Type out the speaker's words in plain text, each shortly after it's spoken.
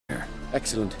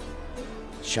Excellent.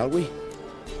 Shall we?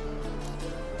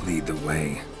 Lead the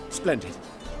way. Splendid.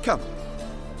 Come.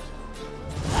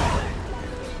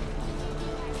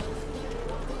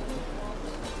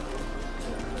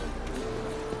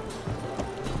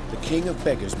 The King of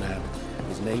Beggars, man.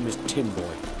 His name is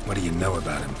Timboy. What do you know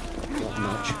about him? Not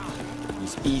much.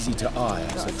 He's easy to eye,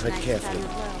 so tread carefully.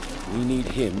 We need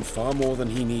him far more than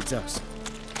he needs us.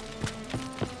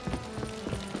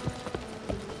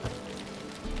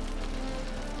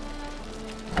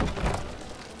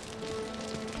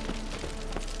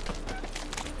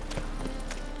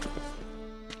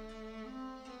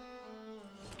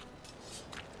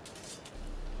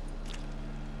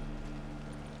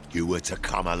 You were to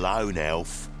come alone,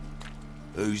 elf.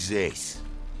 Who's this?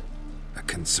 A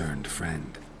concerned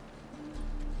friend.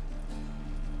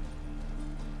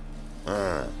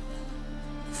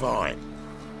 Fine.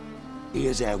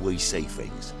 Here's how we see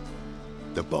things.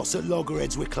 The boss at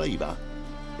Loggerheads with Cleaver,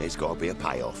 there's got to be a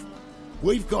payoff.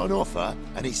 We've got an offer,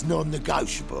 and it's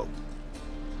non-negotiable.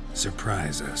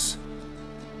 Surprise us.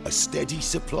 A steady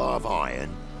supply of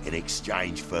iron in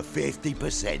exchange for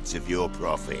 50% of your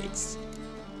profits.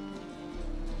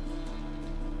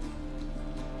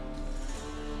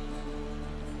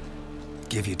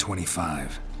 Give you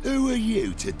 25. Who are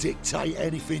you to dictate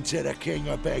anything to the King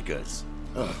of Beggars?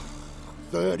 Ugh,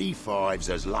 35's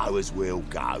as low as we'll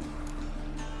go.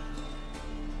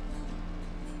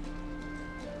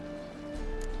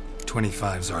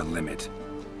 $25's our limit.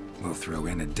 We'll throw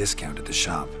in a discount at the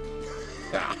shop.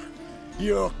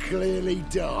 You're clearly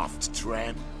daft,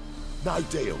 tramp. No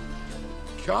deal.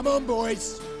 Come on,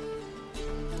 boys.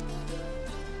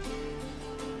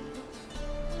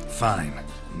 Fine.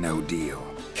 No deal.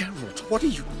 Geralt, what are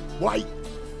you... Wait.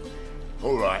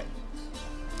 All right.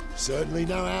 Certainly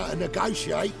know how to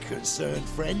negotiate, concerned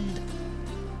friend.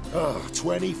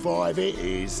 25 it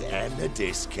is, and the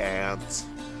discount.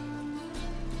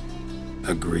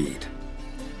 Agreed.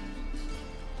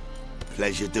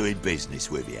 Pleasure doing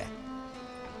business with you.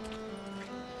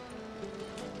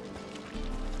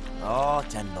 Oh,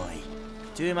 tin boy.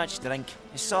 Too much drink.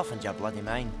 It's softened your bloody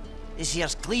mind. This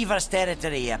here's Cleaver's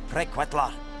territory, you prick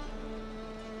whittler.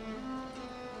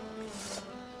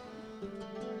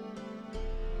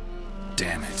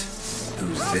 Damn it.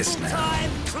 Who's this now?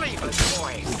 Time, Cleaver's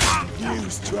boy!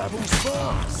 News travels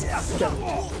fast.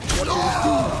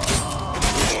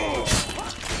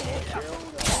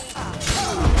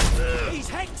 He's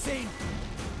hexing!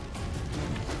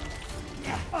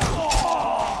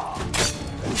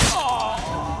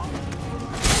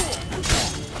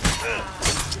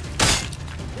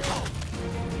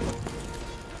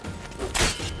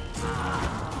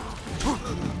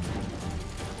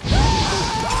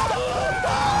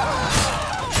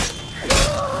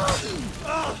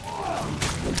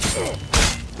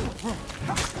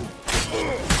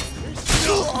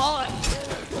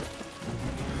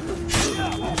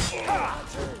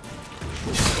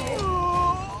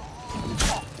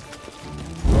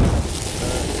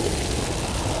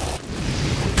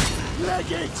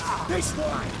 Leg it! This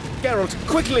way! Geralt,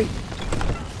 quickly!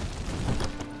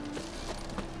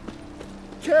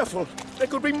 Careful! There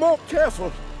could be more!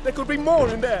 Careful! There could be more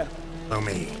in there! Follow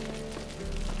me.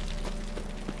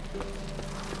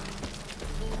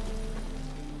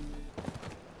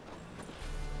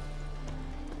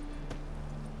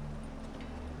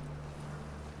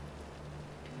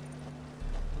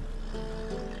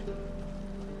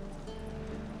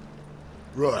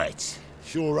 Right.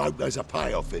 Sure hope there's a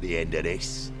payoff at the end of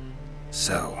this.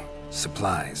 So,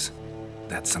 supplies.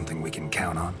 That's something we can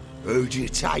count on? Who'd you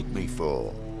take me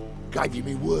for? Gave you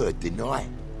me word, didn't I?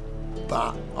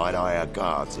 But I'd hire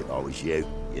guards if I was you.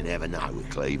 You never know with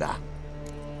Cleaver.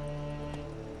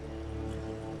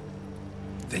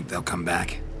 Think they'll come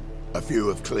back? A few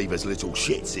of Cleaver's little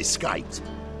shits escaped.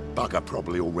 Bugger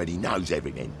probably already knows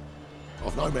everything.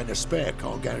 I've no men to spare,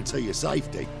 can't guarantee your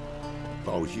safety. If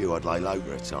I was you, I'd lay low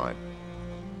for a time.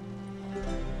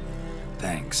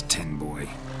 Thanks, Tin Boy.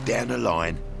 Down the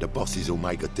line, the bosses will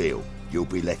make a deal. You'll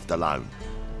be left alone.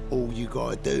 All you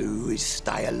gotta do is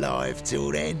stay alive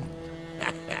till then.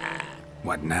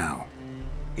 What now?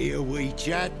 Here we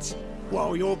chat,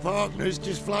 while your partner's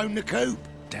just flown the coop.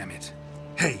 Damn it.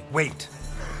 Hey, wait!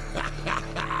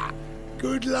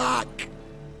 Good luck!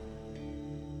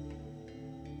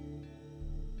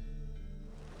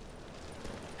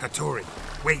 Hattori,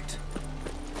 wait!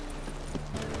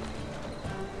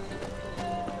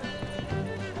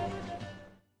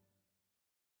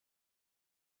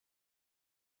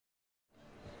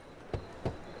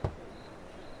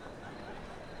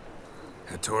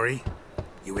 Hattori,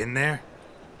 you in there?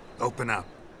 Open up.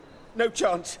 No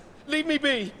chance! Leave me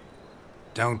be!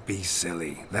 Don't be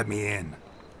silly. Let me in.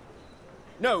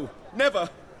 No, never.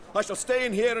 I shall stay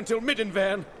in here until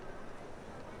Middenvern.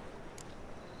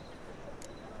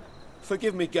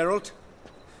 Forgive me, Geralt.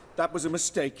 That was a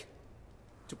mistake.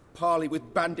 To parley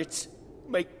with bandits,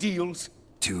 make deals.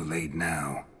 Too late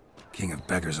now. King of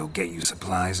Beggars will get you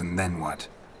supplies, and then what?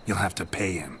 You'll have to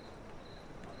pay him.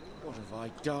 What have I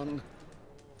done?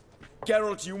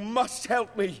 Geralt, you must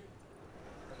help me!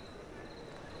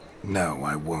 No,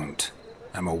 I won't.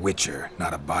 I'm a witcher,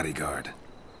 not a bodyguard.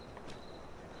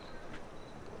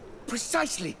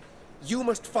 Precisely! You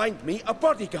must find me a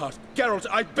bodyguard. Geralt,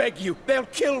 I beg you, they'll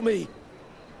kill me!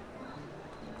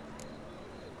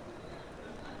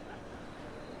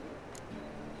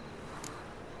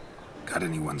 Got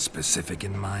anyone specific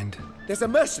in mind? There's a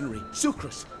mercenary,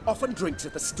 Sucrus, often drinks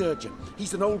at the Sturgeon.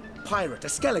 He's an old pirate, a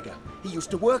Skelliger. He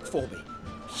used to work for me.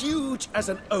 Huge as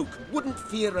an oak, wouldn't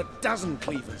fear a dozen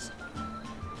cleavers.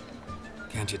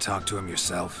 Can't you talk to him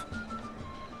yourself?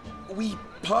 We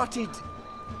parted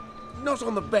not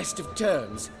on the best of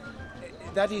terms.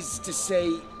 That is to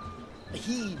say,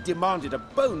 he demanded a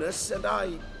bonus and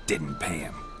I... Didn't pay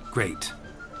him. Great.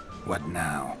 What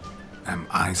now? Am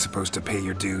I supposed to pay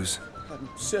your dues? I'm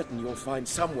certain you'll find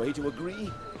some way to agree.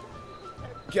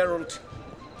 Geralt,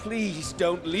 please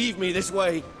don't leave me this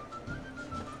way.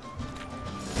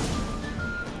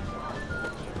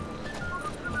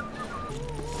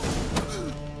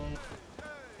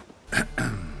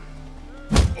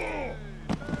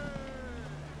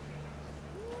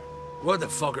 What the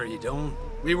fuck are you doing?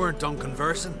 We weren't done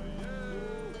conversing.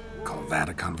 Call that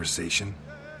a conversation?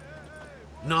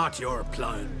 Not your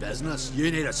plowing business. You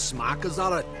need a smack, is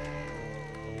that it?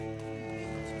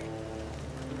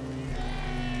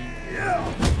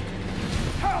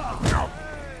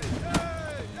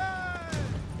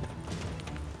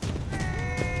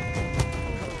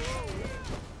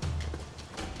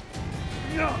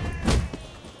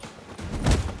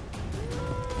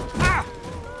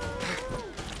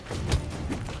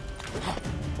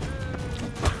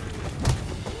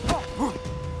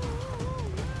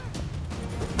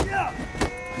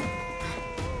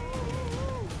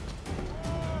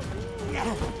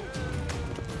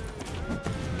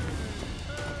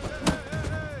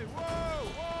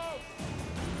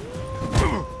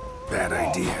 Bad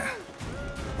idea.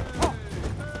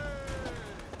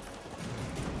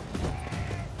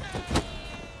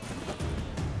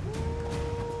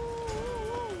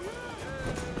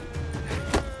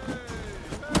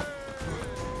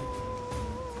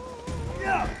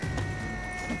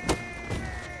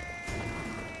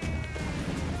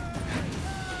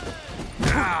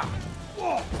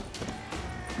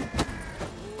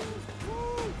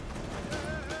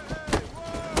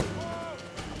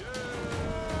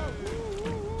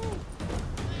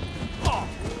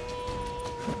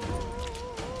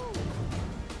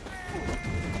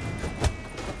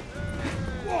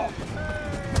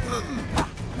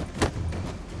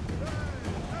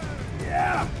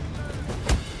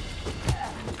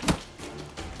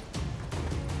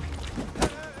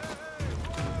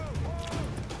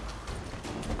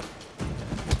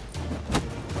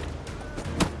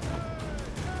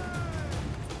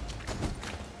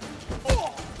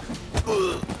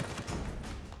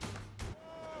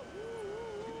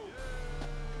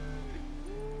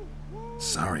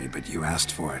 Sorry, but you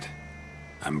asked for it.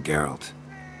 I'm Geralt.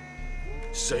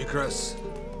 Sucrus,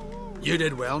 you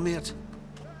did well, mate.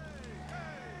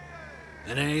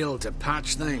 An ale to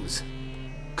patch things.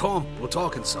 Come, we'll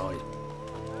talk inside.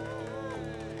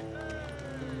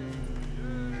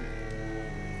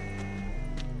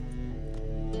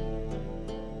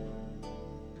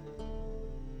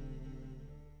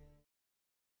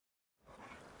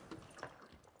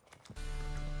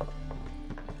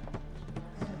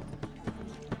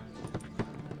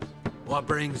 What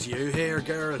brings you here,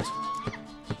 Geralt?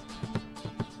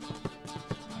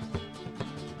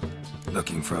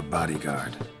 Looking for a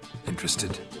bodyguard.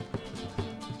 Interested?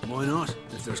 Why not,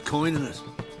 if there's coin in it?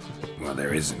 Well,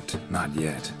 there isn't. Not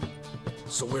yet.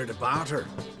 So we're to barter.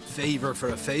 Favor for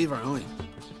a favor, aren't we?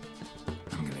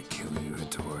 I'm gonna kill you,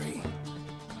 Hattori.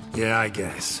 Yeah, I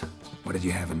guess. What did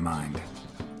you have in mind?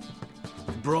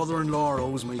 My brother-in-law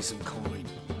owes me some coin.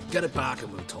 Get it back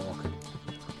and we'll talk.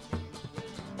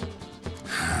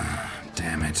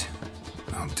 Damn it.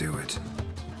 I'll do it.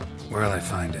 Where'll I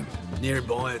find him?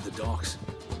 Nearby at the docks.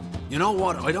 You know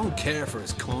what? I don't care for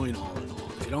his coin all in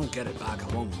all. If you don't get it back,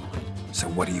 I won't mind. So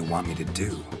what do you want me to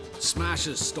do? Smash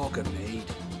his stock of mead.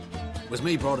 Was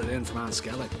me brought it in from Aunt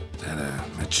Skellig. That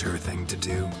a mature thing to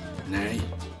do? Nay,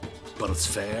 but it's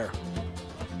fair.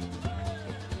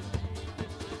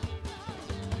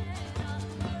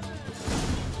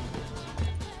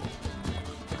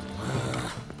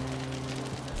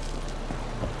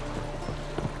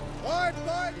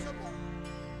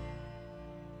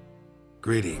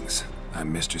 Greetings.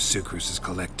 I'm Mr. Sucrus's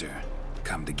collector.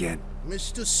 Come to get...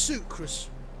 Mr. Sucrus,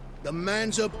 the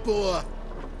man's a boor.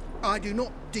 I do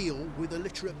not deal with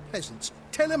illiterate peasants.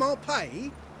 Tell him I'll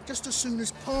pay just as soon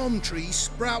as palm trees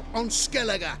sprout on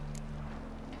Skellige.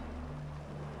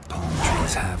 Palm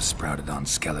trees have sprouted on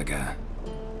Skellige.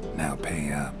 Now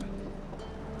pay up.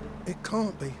 It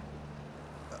can't be.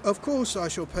 Of course I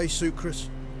shall pay Sucrus.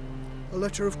 A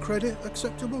letter of credit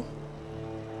acceptable?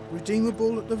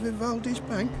 Redeemable at the Vivaldi's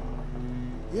bank?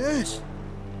 Yes.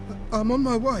 I'm on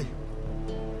my way.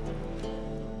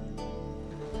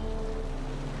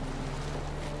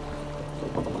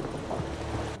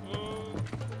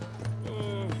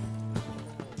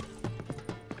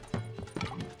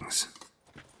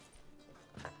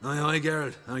 Aye,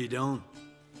 Geralt. How you doing?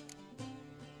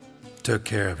 Took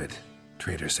care of it.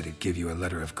 Trader said he'd give you a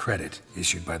letter of credit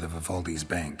issued by the Vivaldi's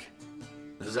bank.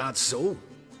 Is that so?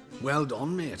 Well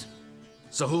done, mate.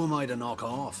 So who am I to knock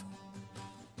off?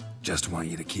 Just want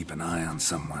you to keep an eye on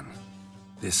someone.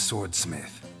 This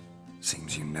swordsmith.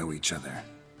 Seems you know each other.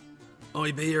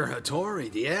 I be your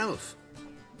Hattori, the elf.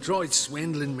 Tried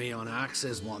swindling me on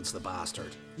axes once, the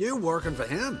bastard. You working for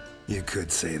him? You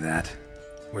could say that.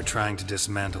 We're trying to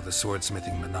dismantle the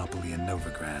swordsmithing monopoly in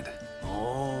Novigrad.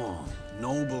 Oh,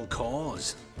 noble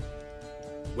cause.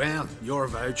 Well, you're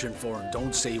vouching for him,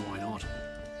 don't see why not.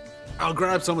 I'll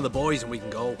grab some of the boys and we can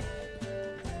go.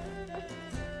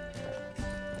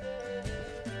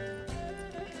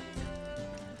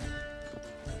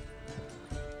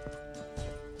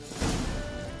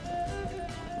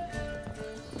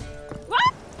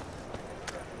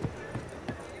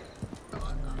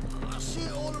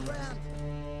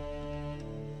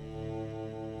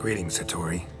 Greetings,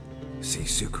 Hattori. See,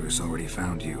 Sucrus already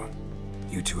found you.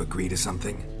 You two agree to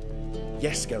something?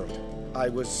 Yes, Geralt. I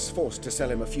was forced to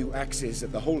sell him a few axes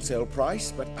at the wholesale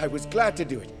price, but I was glad to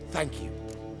do it. Thank you.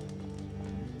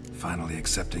 Finally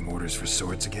accepting orders for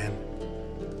swords again?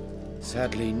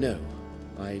 Sadly, no.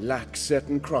 I lack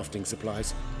certain crafting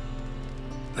supplies.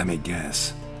 Let me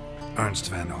guess. Ernst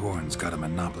van Hoorn's got a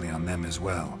monopoly on them as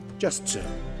well. Just so.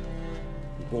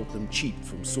 He bought them cheap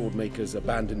from swordmakers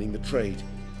abandoning the trade.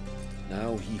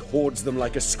 Now he hoards them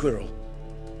like a squirrel.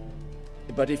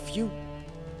 But if you...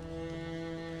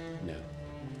 No,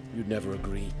 you'd never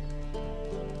agree.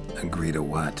 Agree to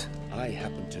what? I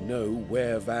happen to know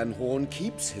where Van Horn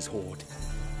keeps his hoard.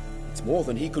 It's more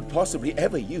than he could possibly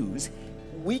ever use.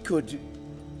 We could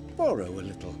borrow a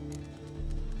little.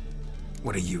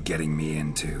 What are you getting me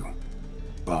into?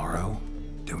 Borrow?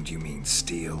 Don't you mean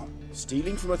steal?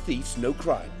 Stealing from a thief's no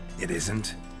crime. It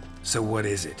isn't? So what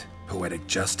is it? Poetic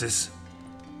justice?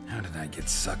 How did I get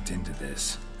sucked into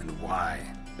this? And why?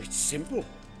 It's simple.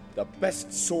 The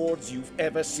best swords you've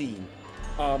ever seen.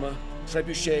 Armor,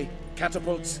 trebuchet,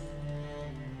 catapults.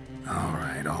 All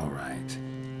right.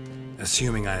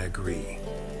 Assuming I agree,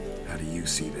 how do you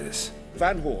see this?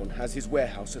 Van Horn has his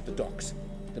warehouse at the docks.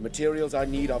 The materials I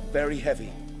need are very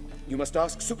heavy. You must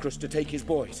ask Sucrus to take his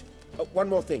boys. One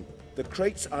more thing. The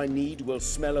crates I need will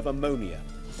smell of ammonia.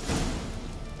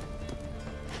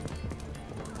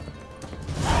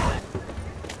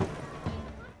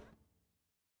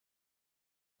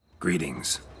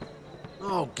 Greetings.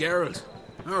 Oh, Geralt.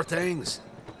 How are things?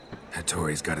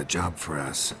 Hattori's got a job for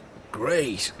us.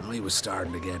 Great. I was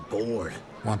starting to get bored.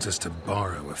 Wants us to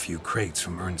borrow a few crates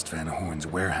from Ernst van Hoorn's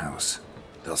warehouse.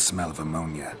 They'll smell of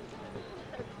ammonia.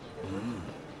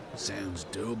 Sounds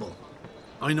doable.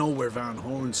 I know where Van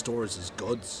Horn stores his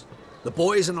goods. The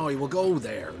boys and I will go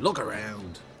there, look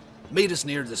around. Meet us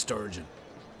near the Sturgeon.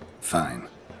 Fine.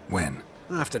 When?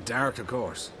 After dark, of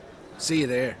course. See you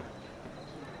there.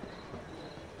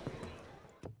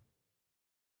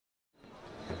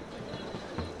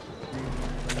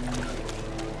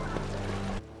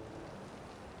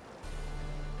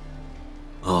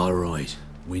 All right.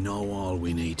 We know all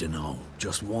we need to know.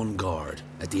 Just one guard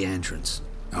at the entrance.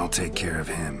 I'll take care of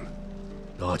him.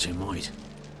 Thought you might.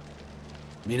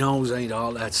 Me nose ain't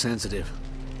all that sensitive.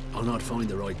 I'll not find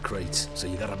the right crates, so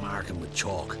you gotta mark them with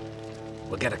chalk.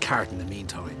 We'll get a cart in the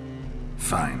meantime.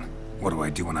 Fine. What do I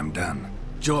do when I'm done?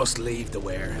 Just leave the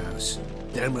warehouse.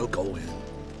 Then we'll go in.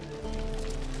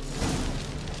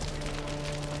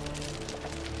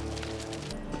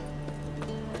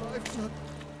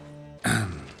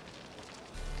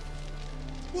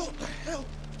 What the hell?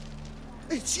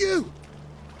 It's you!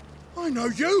 I know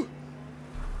you!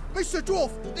 Mr.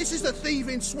 Dwarf, this is the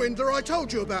thieving swindler I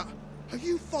told you about. Are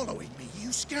you following me,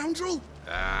 you scoundrel?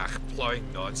 Ah, ploying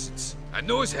nonsense. I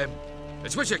knows him.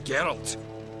 It's Witcher Geralt.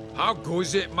 How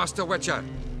goes it, Master Witcher?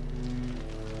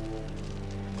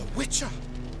 A witcher?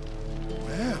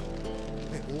 Well,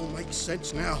 it all makes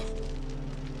sense now.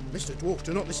 Mr. Dwarf,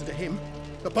 do not listen to him.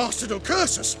 The bastard will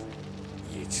curse us.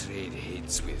 You trade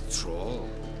heads with Troll.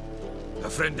 A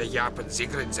friend of Yap and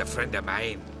Zigrin's a friend of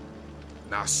mine.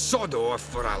 Now sod off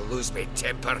for I lose my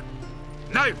temper.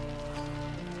 Now!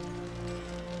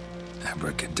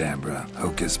 Abracadabra,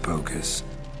 hocus pocus.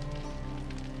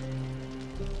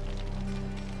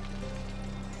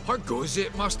 How goes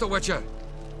it, Master Witcher?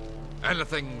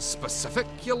 Anything specific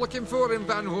you're looking for in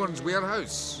Van Horn's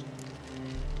warehouse?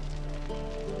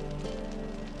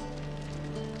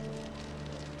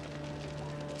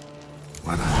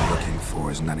 What I'm looking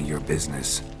for is none of your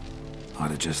business. Ought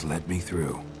to just let me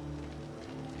through.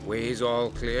 Way's all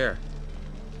clear.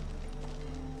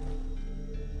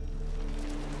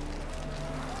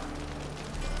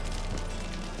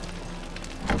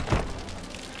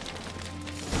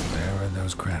 Where are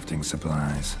those crafting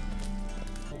supplies?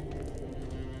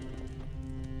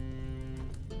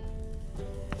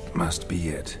 Must be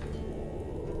it.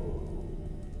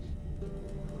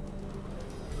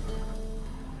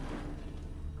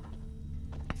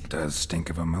 Does stink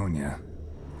of ammonia.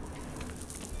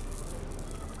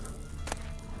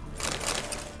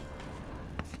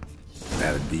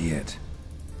 That'd be it.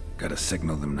 Gotta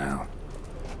signal them now.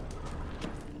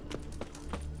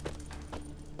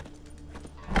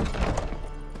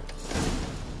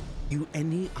 You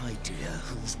any idea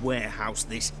whose warehouse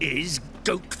this is,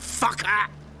 goat fucker?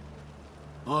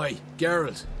 Aye,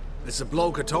 Geralt. It's the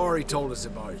bloke Atari told us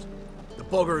about. The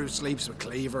bugger who sleeps with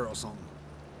Cleaver or something.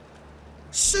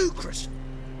 Sucrus!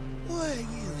 Why are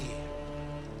you here?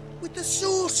 With the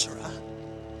sorcerer?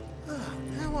 Ah,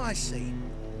 now I see.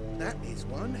 That is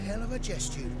one hell of a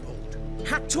jest you've pulled.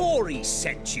 Hattori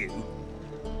sent you?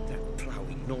 That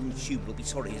ploughing non-human will be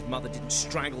sorry his mother didn't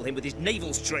strangle him with his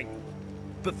navel string.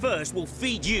 But first, we'll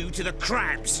feed you to the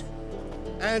crabs.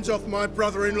 Hands off my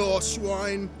brother-in-law,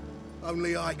 swine.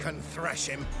 Only I can thrash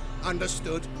him.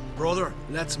 Understood? Brother,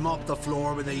 let's mop the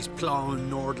floor with these plowing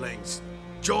Nordlings.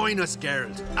 Join us,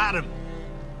 Geralt. Adam.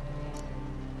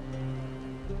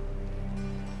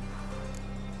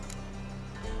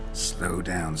 Slow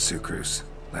down, Sucrus.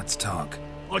 Let's talk.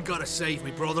 I gotta save me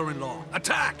brother-in-law.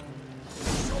 Attack!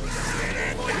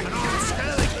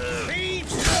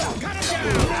 Thieves! Cut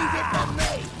him down! Leave it from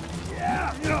me!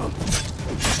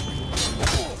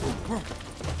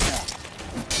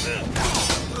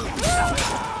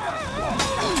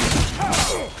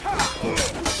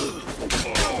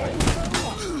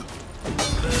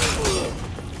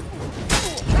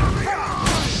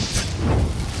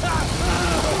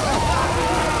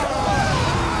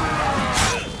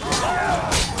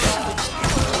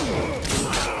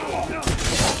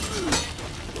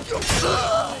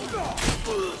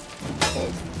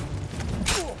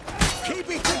 Keep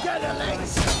it together,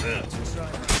 lads!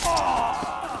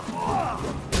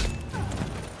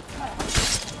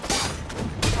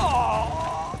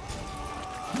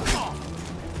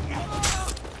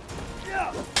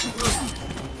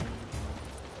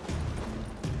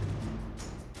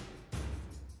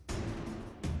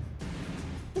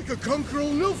 We could conquer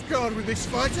all Nilfgaard with this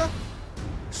fighter.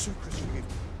 Sucrus, forgive me.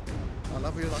 I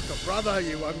love you like a brother,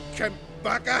 you unkempt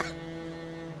bugger.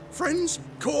 Friends?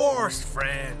 Course,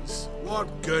 friends.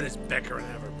 What good has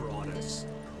Beckering ever brought us?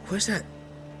 Where's that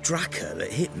Draka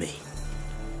that hit me?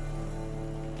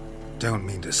 Don't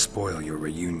mean to spoil your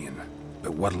reunion,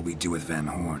 but what'll we do with Van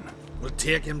Horn? We'll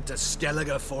take him to Skellige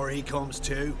before he comes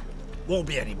to. Won't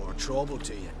be any more trouble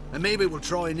to you. And maybe we'll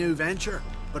try a new venture.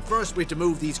 But first we have to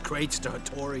move these crates to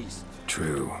Hattori's.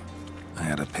 True. I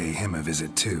had to pay him a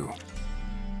visit too.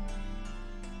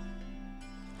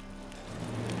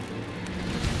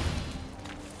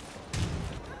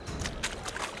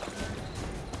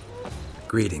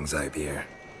 Greetings, Ipier.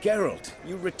 Geralt,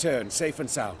 you return safe and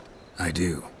sound. I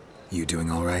do. You doing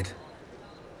all right?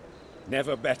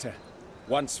 Never better.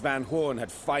 Once Van Horn had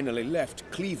finally left,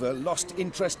 Cleaver lost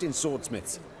interest in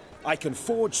swordsmiths. I can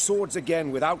forge swords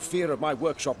again without fear of my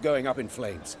workshop going up in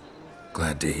flames.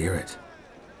 Glad to hear it.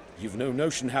 You've no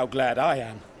notion how glad I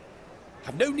am.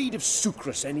 Have no need of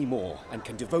Sucrus anymore, and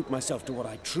can devote myself to what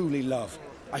I truly love.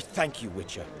 I thank you,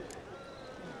 Witcher.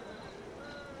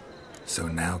 So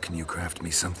now can you craft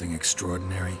me something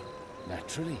extraordinary?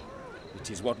 Naturally. It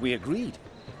is what we agreed.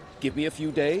 Give me a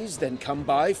few days, then come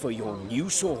by for your new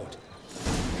sword.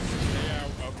 Stay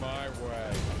out of my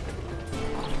way.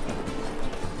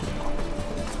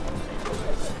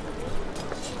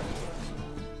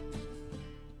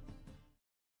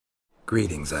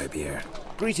 Greetings, Ipier.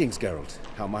 Greetings, Geralt.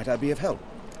 How might I be of help?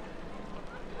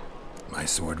 My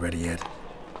sword ready yet?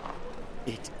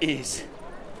 It is.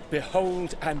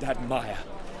 Behold and admire.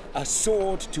 A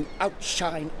sword to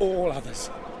outshine all others.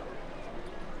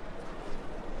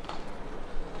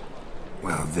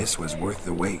 Well, this was worth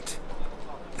the wait.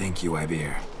 Thank you,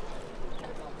 Ibir.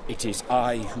 It is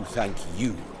I who thank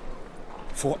you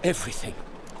for everything.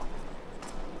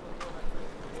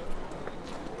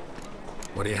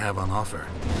 What do you have on offer?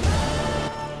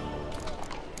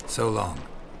 So long.